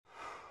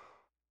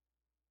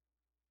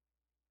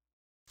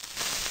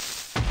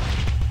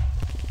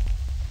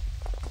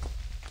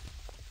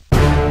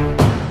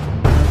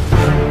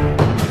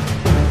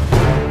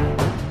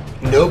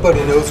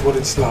Nobody knows what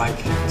it's like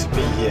to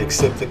be here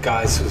except the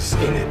guys who's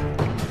in it.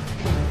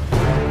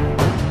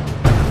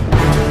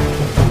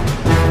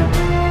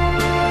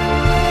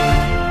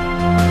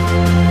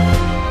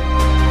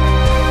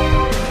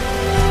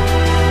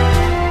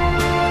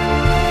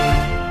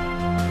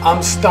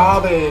 I'm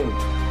starving.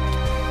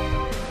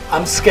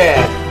 I'm scared.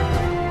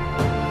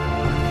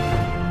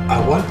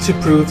 I want to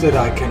prove that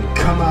I can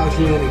come out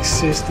here and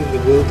exist in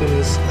the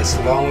wilderness as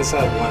long as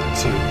I want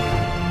to.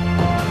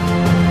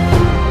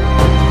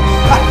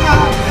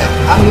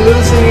 I'm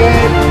losing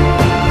it!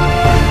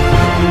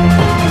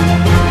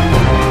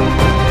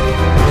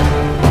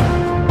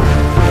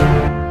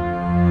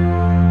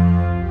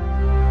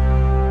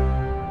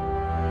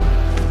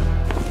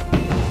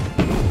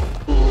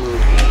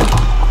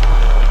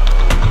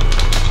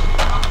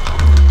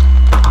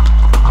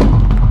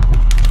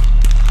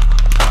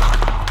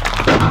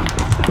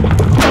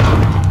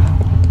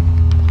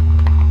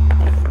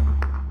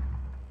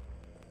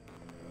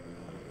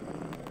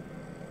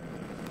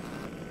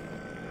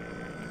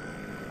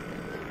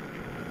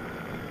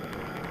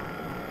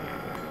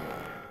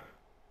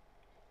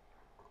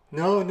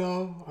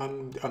 No,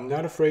 I'm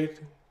not afraid.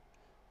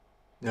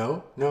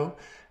 No.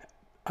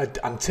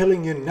 I'm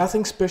telling you,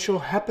 nothing special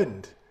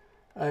happened.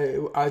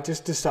 I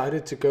just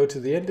decided to go to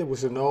the end. It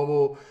was a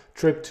normal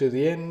trip to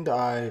the end.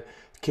 I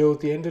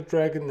killed the Ender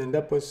Dragon, and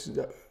that was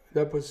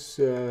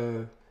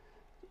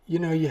you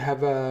know, you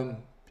have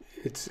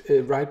it's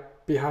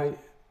right behind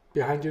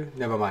you.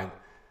 Never mind.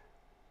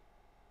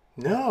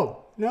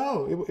 No,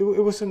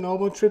 it was a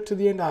normal trip to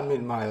the end. I'm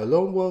in my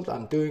alone world.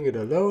 I'm doing it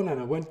alone, and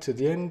I went to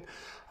the end.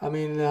 I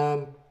mean,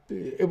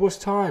 it was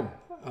time.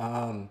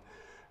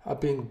 I've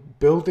been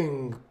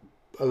building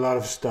a lot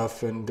of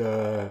stuff, and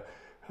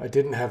I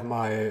didn't have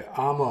my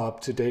armor up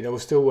to date. I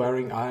was still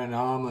wearing iron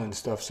armor and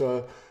stuff.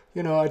 So,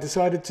 you know, I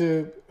decided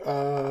to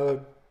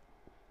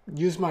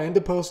use my ender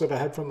pearls that I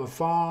had from a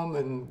farm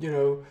and, you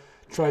know,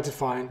 try to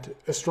find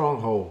a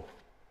stronghold.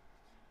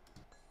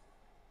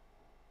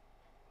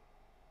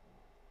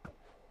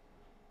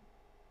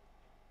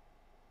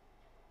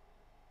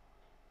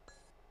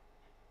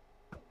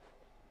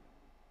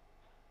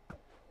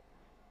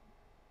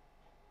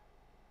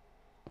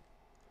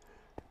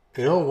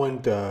 It all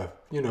went,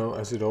 you know,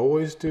 as it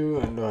always do,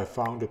 and I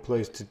found a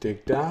place to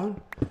dig down,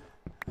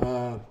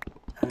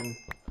 and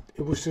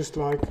it was just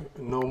like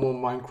a normal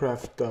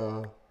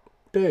Minecraft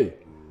day.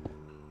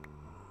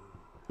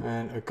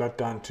 And I got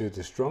down to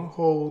the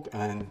stronghold,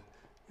 and,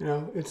 you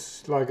know,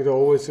 it's like it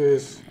always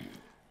is.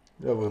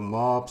 There were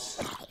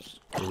mobs,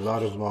 a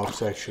lot of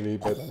mobs actually,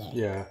 but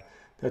yeah,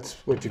 that's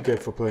what you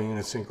get for playing in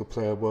a single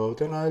player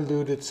world. And I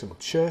looted some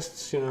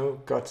chests, you know,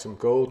 got some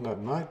gold,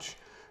 not much.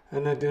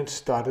 And I then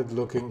started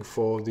looking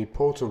for the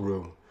portal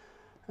room.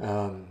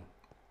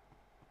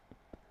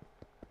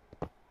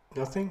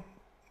 Nothing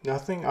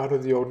out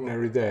of the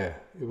ordinary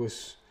there. It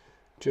was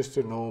just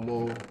a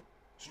normal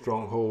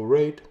stronghold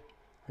raid.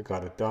 I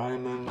got a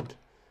diamond.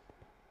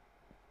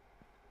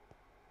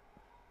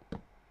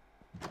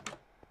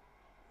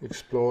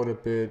 Explored a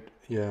bit.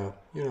 Yeah,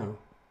 you know.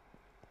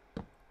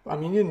 I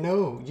mean, you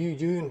know,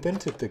 you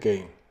invented the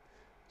game.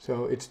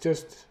 So it's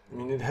just, I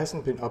mean, it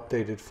hasn't been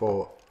updated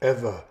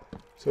forever.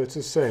 So it's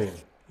the same,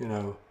 you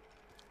know.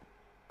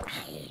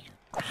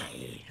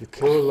 You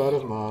kill a lot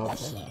of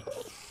mobs.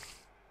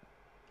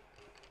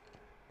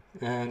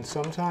 And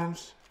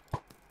sometimes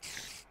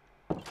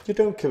you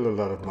don't kill a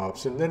lot of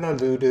mobs. And then I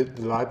looted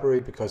the library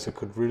because I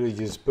could really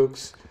use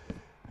books.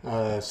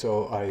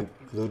 So I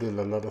looted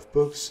a lot of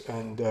books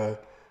and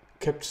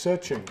kept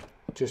searching.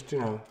 Just, you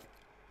know.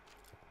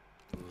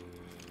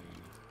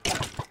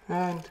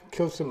 And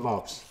kill some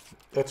mobs.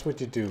 That's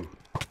what you do.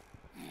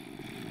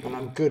 And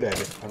I'm good at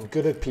it. I'm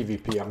good at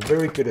PvP. I'm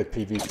very good at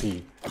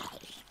PvP.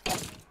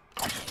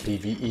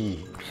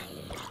 PvE.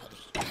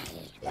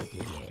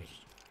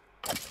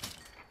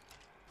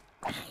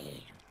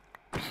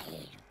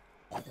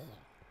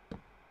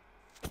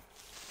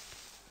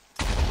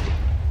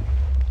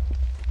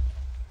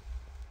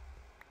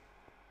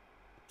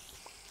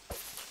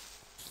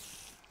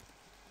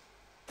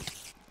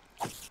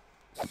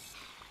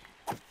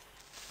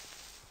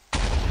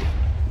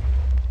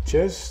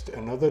 Just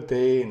another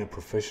day in a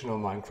professional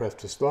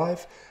Minecrafter's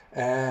life,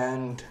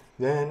 and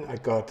then I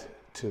got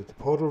to the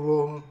portal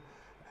room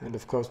and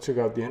of course took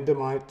out the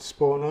endermite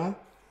spawner,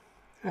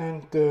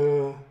 and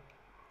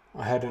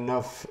I had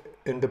enough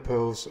ender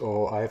pearls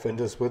or IF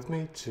enders with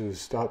me to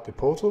start the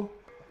portal,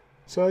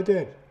 so I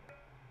did.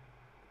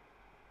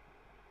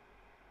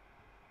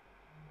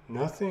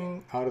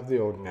 Nothing out of the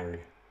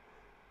ordinary.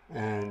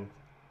 And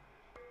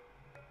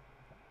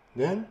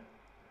then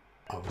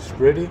I was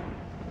ready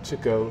to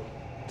go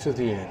to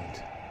the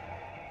end.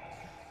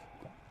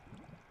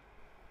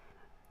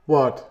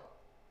 What?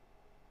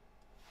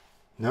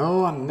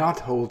 No, I'm not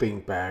holding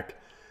back.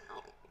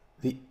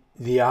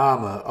 The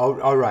armor.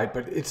 Oh, all right,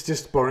 but it's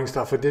just boring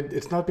stuff.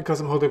 It's not because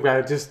I'm holding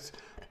back.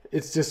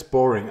 It's just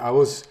boring. I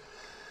was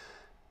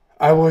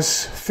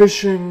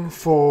fishing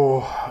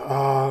for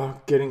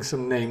getting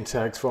some name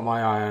tags for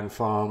my iron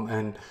farm,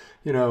 and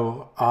you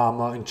know,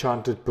 armor,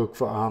 enchanted book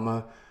for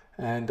armor,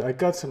 and I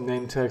got some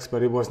name tags,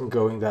 but it wasn't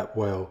going that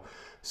well.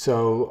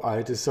 So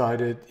I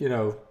decided, you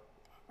know,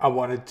 I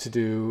wanted to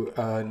do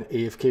an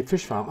AFK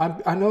fish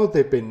farm. I know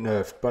they've been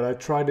nerfed, but I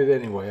tried it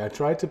anyway. I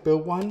tried to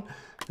build one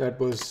that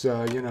was,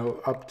 you know,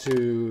 up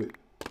to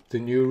the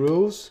new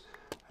rules.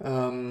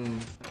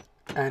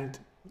 And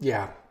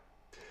yeah,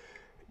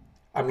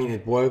 I mean,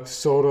 it worked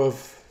sort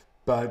of,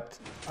 but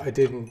I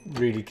didn't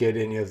really get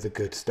any of the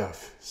good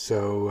stuff.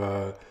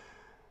 So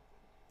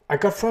I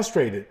got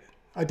frustrated.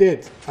 I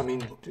did. I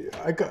mean,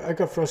 I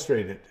got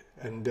frustrated,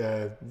 and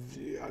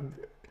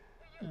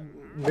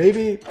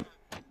maybe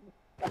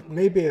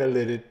I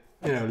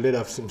lit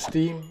off some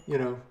steam. You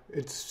know,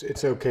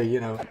 it's okay. You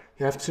know,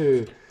 you have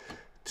to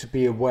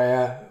be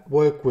aware.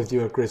 Work with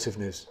your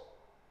aggressiveness.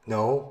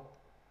 No,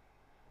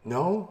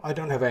 I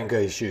don't have anger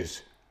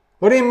issues.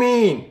 What do you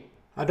mean?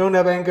 I don't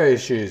have anger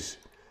issues.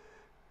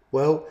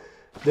 Well,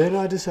 then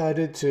I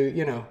decided to,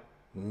 you know,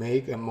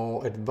 make a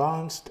more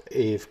advanced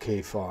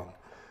AFK farm.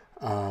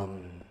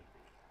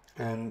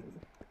 And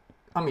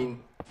I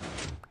mean,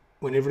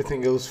 when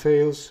everything else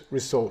fails,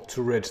 resort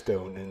to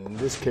redstone. And in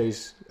this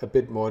case, a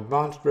bit more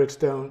advanced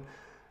redstone.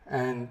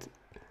 And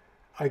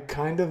I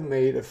kind of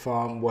made a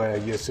farm where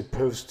you're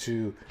supposed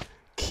to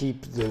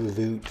keep the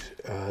loot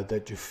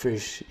that you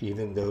fish,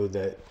 even though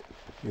that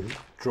you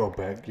draw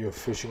back your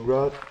fishing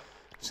rod.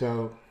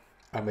 So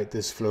I made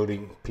this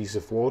floating piece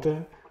of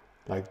water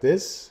like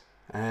this,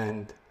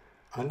 and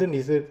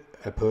underneath it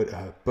I put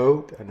a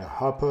boat and a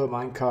hopper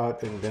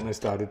minecart, and then I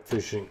started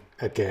fishing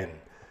again.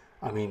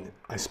 I mean,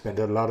 I spent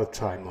a lot of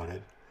time on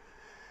it.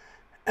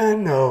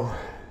 And no,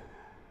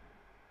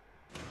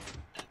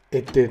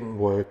 it didn't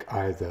work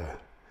either.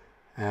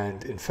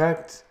 And in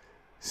fact,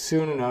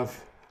 soon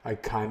enough, I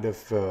kind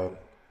of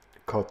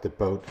caught the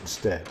boat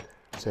instead.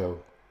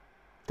 So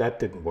that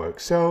didn't work.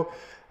 So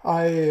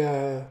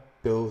I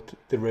built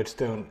the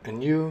redstone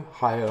anew,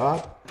 higher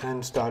up,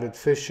 and started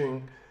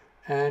fishing.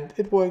 And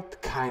it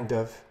worked kind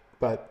of,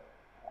 but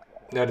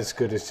not as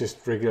good as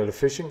just regular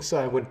fishing. So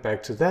I went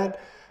back to that.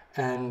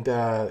 And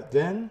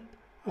then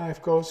I,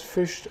 of course,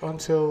 fished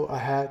until I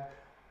had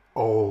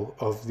all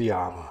of the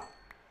armor.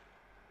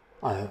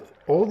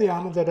 All the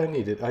armor that I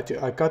needed.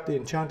 I got the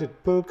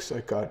enchanted books,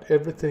 I got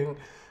everything,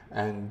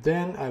 and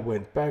then I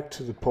went back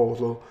to the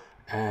portal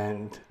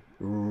and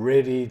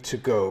ready to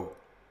go.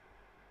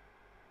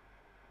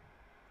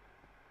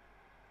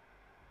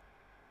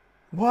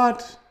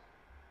 What?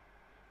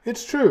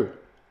 It's true.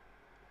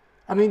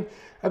 I mean,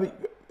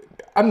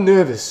 I'm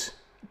nervous.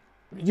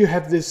 You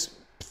have this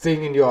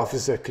thing in your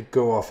office that could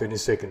go off any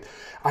second.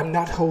 I'm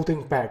not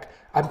holding back.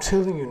 I'm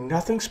telling you,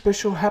 nothing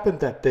special happened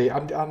that day.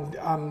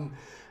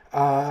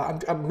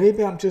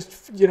 Maybe I'm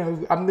just, you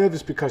know, I'm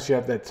nervous because you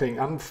have that thing.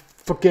 I'm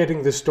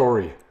forgetting the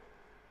story.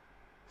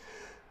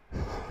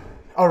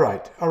 All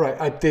right.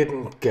 I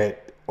didn't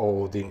get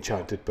all the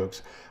enchanted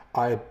books.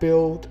 I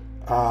built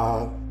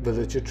a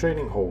villager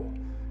training hall,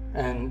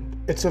 and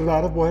it's a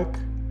lot of work.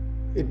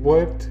 It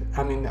worked.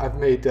 I mean, I've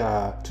made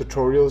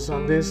tutorials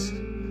on this,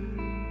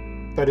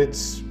 but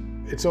it's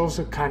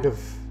also kind of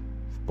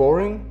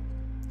boring.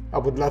 I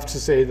would love to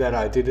say that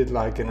I did it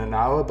like in an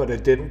hour, but I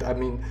didn't. I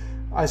mean,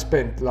 I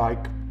spent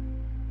like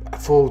a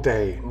full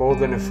day, more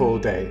than a full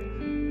day,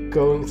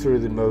 going through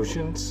the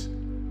motions,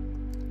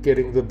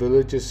 getting the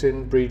villagers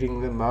in,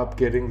 breeding them up,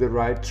 getting the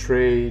right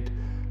trade,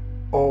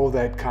 all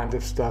that kind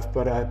of stuff.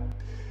 But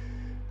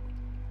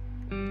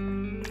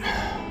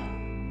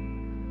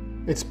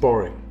it's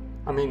boring.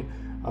 I mean,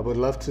 I would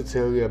love to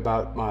tell you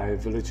about my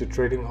villager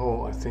trading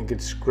hall. I think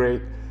it's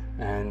great,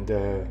 and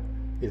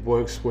it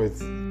works with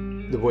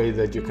the way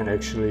that you can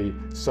actually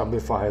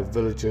zombify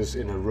villagers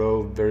in a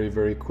row very,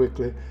 very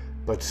quickly.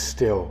 But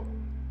still,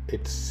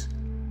 it's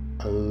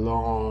a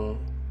long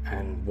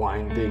and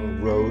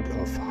winding road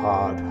of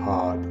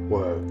hard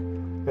work.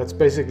 That's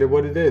basically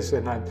what it is,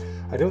 and I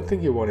don't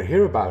think you want to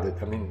hear about it.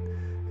 I mean,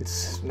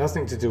 it's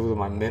nothing to do with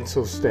my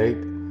mental state.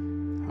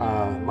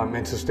 My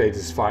mental state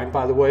is fine,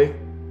 by the way.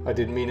 I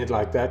didn't mean it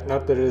like that.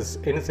 Not that there's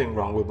anything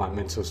wrong with my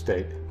mental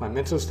state. My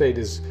mental state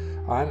is,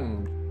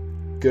 I'm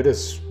good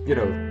as, you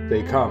know,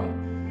 they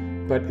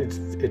come, but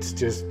it's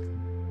just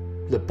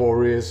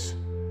laborious,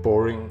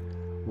 boring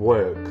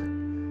work.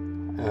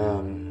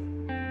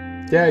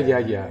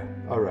 Yeah.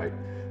 All right.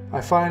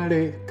 I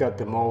finally got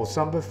them all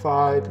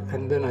zombified,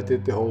 and then I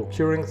did the whole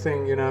curing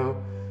thing, you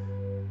know.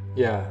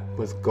 Yeah,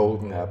 with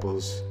golden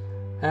apples,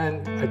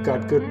 and I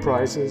got good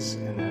prices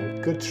and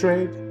a good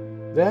trade.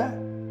 There,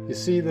 you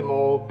see them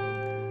all.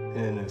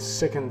 In a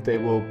second, they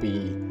will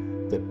be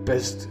the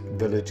best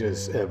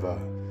villagers ever.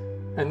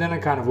 And then I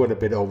kind of went a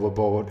bit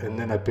overboard, and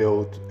then I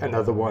built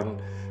another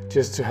one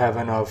just to have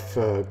enough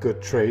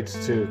good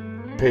trades to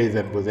pay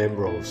them with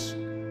emeralds.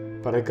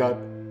 But I got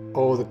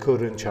all the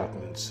good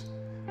enchantments,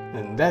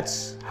 and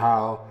that's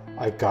how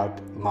I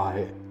got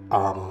my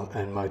armor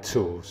and my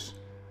tools.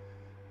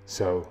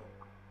 So,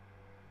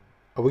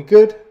 are we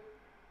good?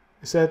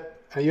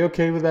 Are you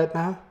okay with that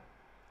now?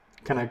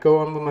 Can I go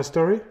on with my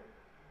story?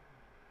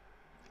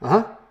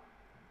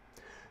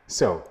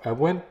 So I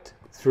went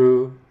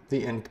through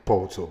the end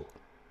portal.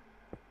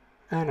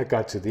 And I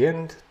got to the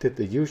end, did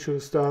the usual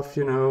stuff,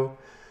 you know,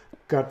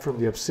 got from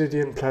the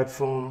obsidian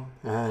platform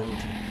and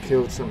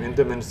killed some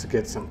endermans to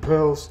get some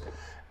pearls.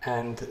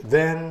 And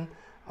then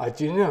I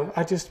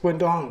just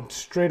went on,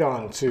 straight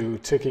on to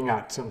taking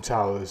out some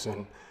towers.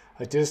 And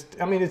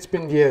I mean, it's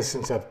been years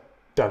since I've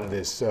done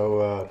this,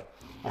 so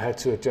I had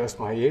to adjust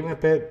my aim a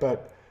bit,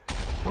 but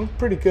I'm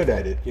pretty good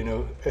at it, you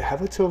know.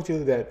 Have I told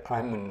you that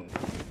I'm an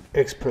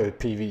expert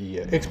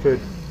PvE, expert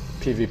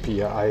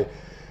PvPer? I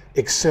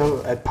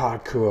excel at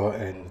parkour,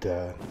 and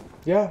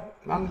yeah,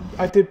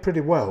 I did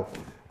pretty well.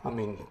 I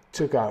mean,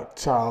 took out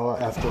tower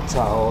after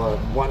tower,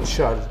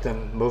 one-shotted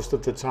them most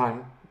of the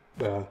time,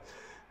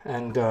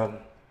 and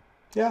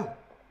yeah,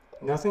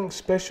 nothing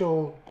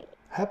special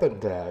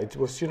happened there. It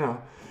was, you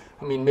know,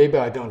 I mean, maybe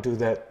I don't do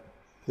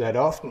that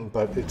often,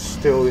 but it's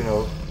still, you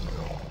know,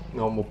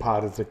 normal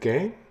part of the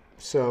game.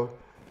 So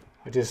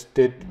I just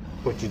did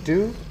what you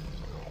do,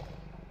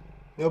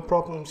 no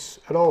problems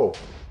at all.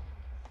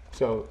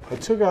 So I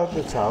took out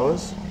the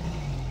towers,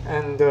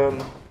 and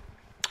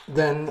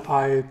then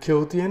I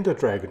killed the Ender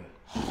Dragon.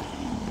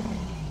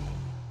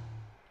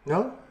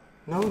 No,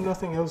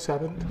 nothing else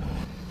happened.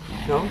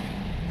 No,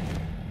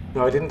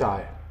 I didn't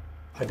die.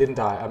 I didn't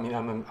die. I mean,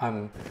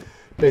 I'm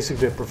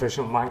basically a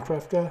professional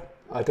Minecrafter.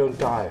 I don't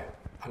die.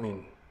 I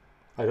mean,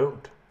 I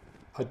don't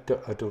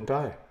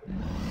die.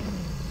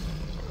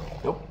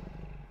 Nope.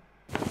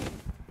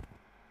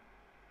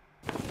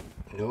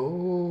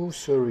 No,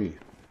 sorry.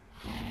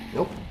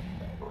 Nope.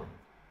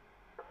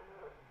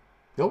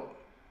 Nope.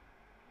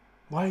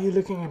 Why are you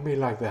looking at me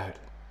like that?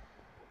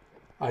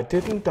 I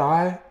didn't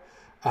die.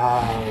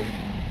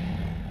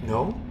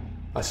 No,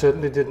 I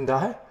certainly didn't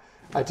die.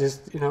 I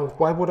just, you know,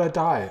 why would I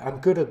die? I'm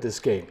good at this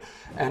game.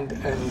 And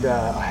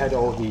I had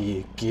all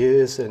the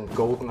gears and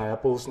golden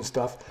apples and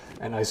stuff,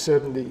 and I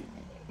certainly...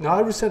 No,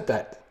 I resent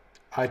that.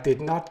 I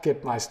did not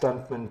get my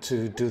stuntman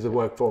to do the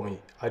work for me.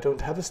 I don't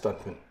have a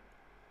stuntman.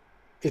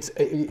 It's,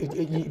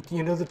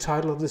 you know the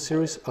title of the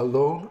series,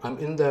 Alone? I'm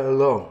in there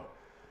alone.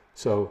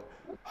 So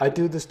I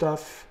do the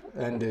stuff,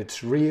 and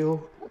it's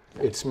real,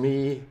 it's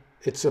me,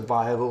 it's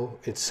survival,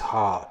 it's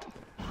hard.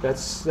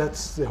 That's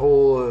the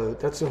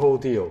whole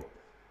deal.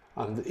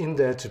 I'm in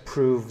there to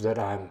prove that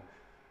I'm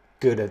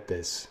good at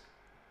this.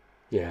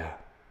 Yeah.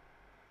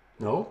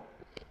 No?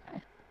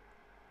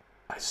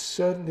 I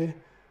certainly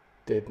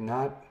did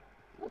not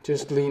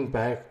just lean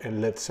back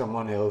and let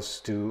someone else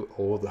do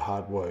all the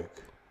hard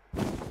work.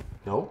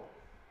 No?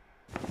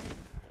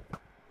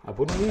 I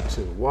wouldn't need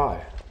to.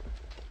 Why?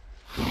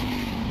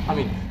 I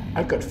mean,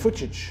 I've got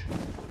footage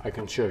I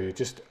can show you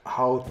just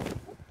how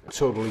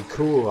totally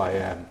cool I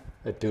am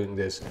at doing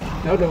this.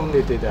 Not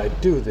only did I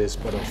do this,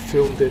 but I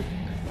filmed it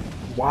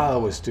while I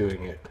was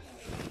doing it.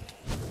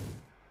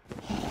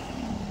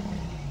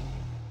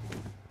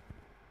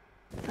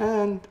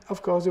 And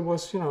of course it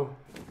was, you know,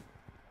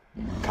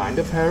 kind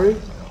of hairy.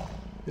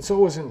 It's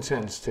always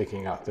intense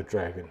taking out the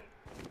dragon.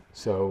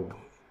 So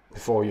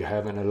before you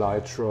have an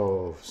elytra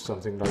or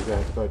something like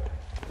that, but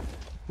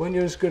when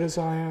you're as good as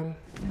I am,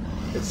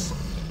 it's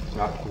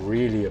not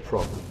really a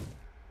problem.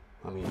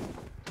 I mean,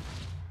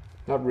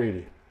 not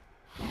really.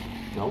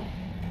 No?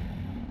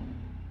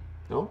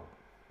 No?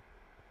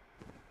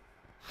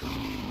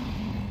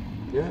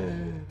 Yeah.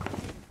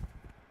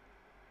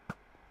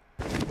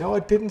 No, I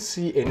didn't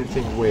see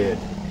anything weird.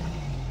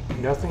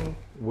 Nothing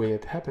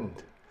weird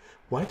happened.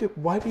 Why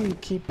do you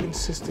keep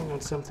insisting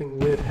on something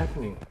weird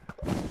happening?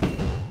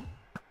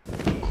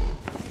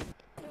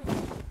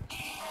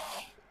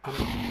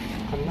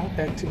 I'm not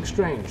acting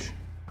strange.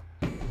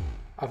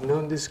 I've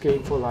known this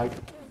game for like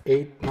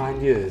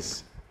 8-9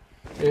 years.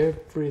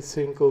 Every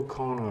single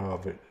corner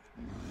of it.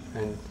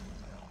 And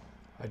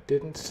I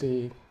didn't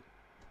see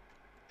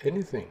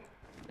anything.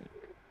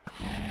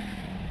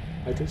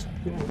 I just,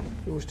 you know,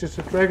 it was just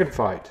a dragon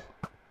fight.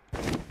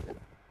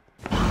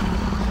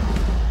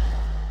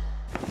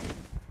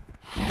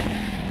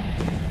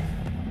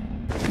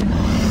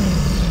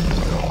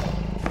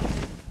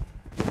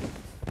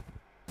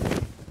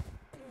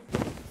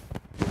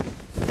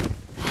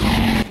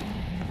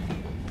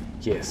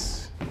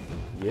 Yes.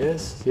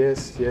 Yes,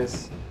 yes,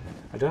 yes.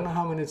 I don't know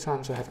how many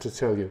times I have to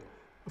tell you.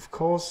 Of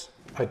course,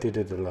 I did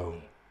it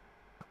alone.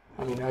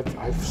 I mean,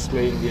 I've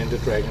slain the Ender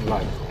Dragon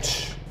like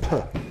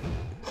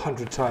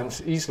 100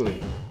 times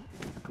easily.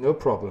 No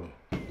problem.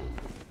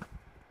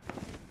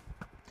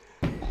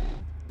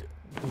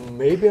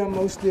 Maybe I'm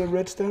mostly a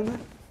redstoner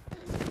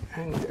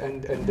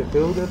and a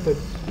builder, but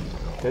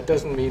that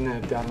doesn't mean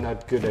that I'm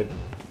not good at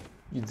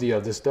the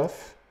other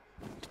stuff.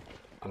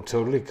 I'm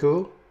totally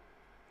cool.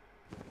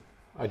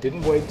 I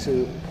didn't wait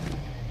to...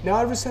 No,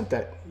 I resent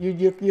that.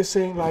 You're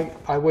saying like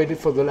I waited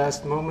for the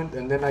last moment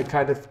and then I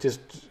kind of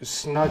just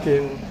snuck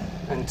in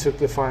and took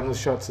the final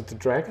shots at the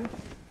dragon?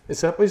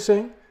 Is that what you're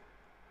saying?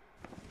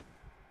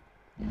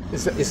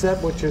 Is that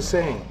what you're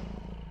saying?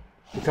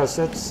 Because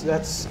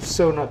that's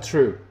so not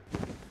true.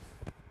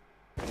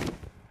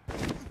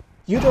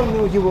 You don't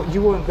know,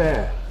 you weren't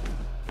there.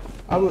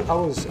 I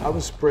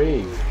was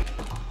brave,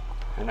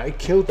 And I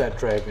killed that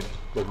dragon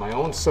with my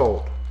own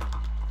sword.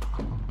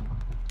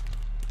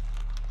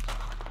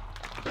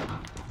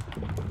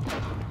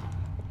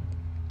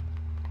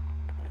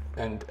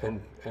 And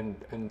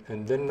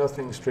then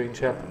nothing strange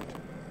happened.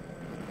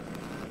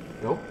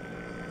 Nope,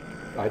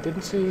 I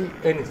didn't see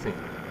anything.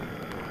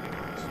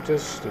 It's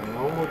just a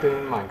normal day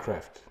in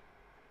Minecraft.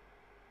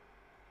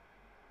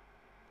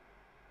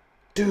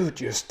 Dude,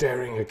 you're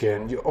staring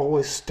again. You're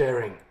always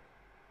staring.